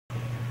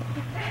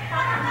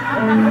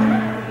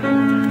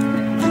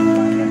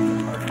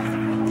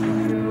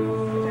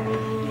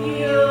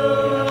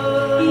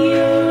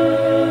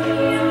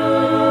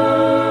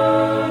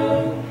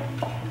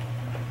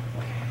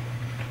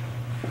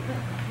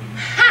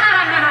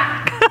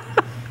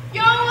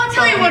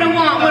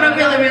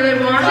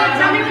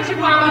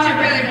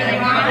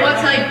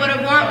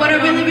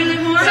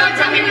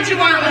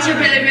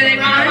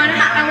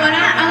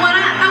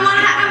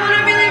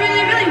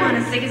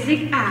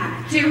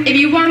If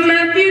you want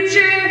my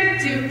future,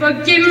 to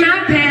forget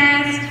my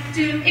past,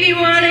 if you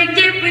wanna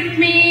get with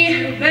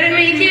me, better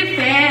make it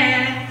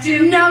fast.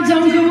 Now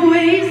don't go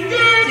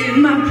wasted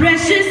my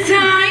precious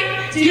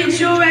time. Get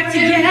your act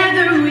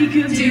together, we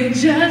could do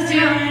just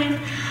fine.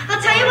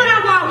 I'll tell you what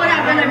I want, what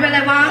I really,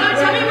 really want. So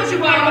tell me what you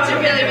want, what you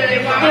really, really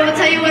want. I'll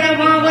tell you what I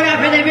want, what I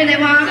really, really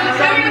want. So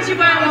tell me what you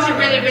want, what you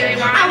really, really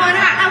want. I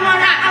wanna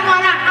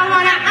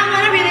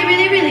really,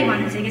 really, really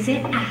wanna take a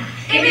sip.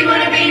 If you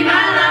wanna be my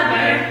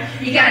lover,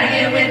 you gotta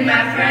get with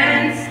my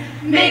friends.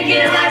 Make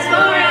it last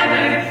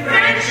forever,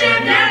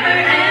 friendship never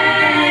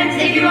ends.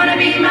 If you wanna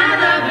be my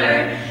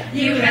lover,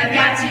 you have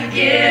got to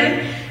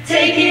give.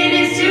 Taking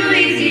is too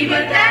easy,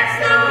 but that's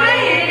the way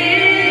it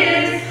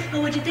is.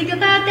 Oh, what you think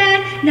about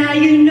that? Now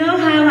you know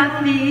how I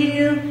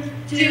feel.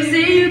 You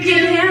say you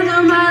can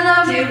handle my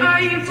love,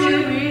 are you for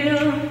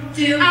real?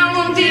 I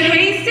won't be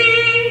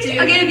hasty,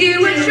 I'll give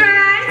you a try.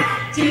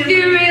 If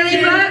you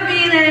really love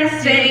me,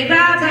 let's say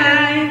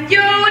bye-bye. Yo,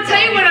 I'll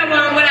tell you what I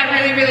want, what I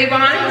really, really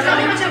want. So tell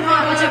me what you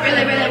want, what you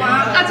really, really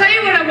want. I'll tell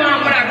you what I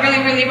want, what I really,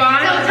 really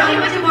want. So tell me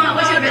what you want,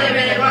 what you really,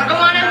 really want. I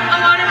wanna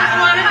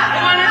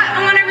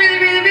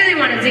really, really, really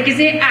wanna take a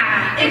sip.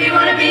 If you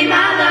wanna be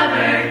my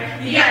lover,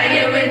 you gotta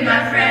get with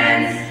my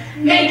friends.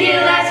 Make it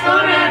last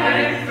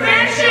forever,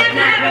 friendship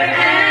never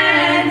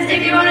ends.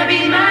 If you wanna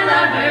be my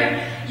lover,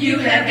 you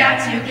have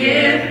got to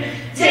give.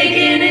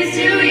 Taking is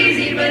too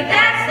easy, but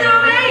that's the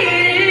way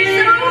it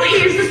is. So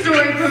here's the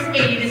story from A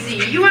to Z.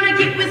 You wanna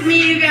get with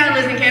me, you gotta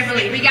listen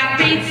carefully. We got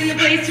Bates in the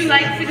place who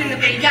likes it in the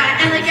face.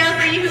 Got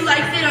Elegance who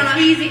likes it on a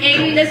easy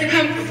aim. Doesn't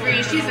come for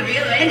free, she's a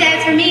real lady. And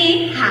that's for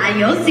me, hi,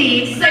 you'll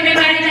see. So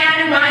everybody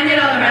down and wind it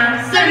all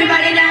around. So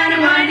everybody down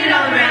and wind it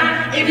all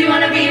around. If you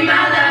wanna be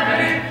my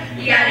lover,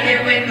 you gotta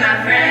get with my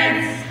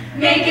friends.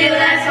 Make it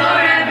last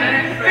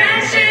forever,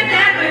 friendship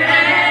never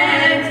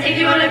ends. If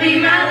you wanna be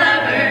my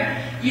lover,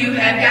 you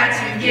have got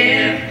to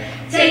give.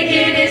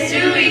 Taking is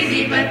too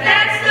easy, but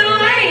that's the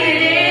way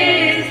it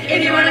is.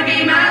 If you wanna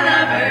be my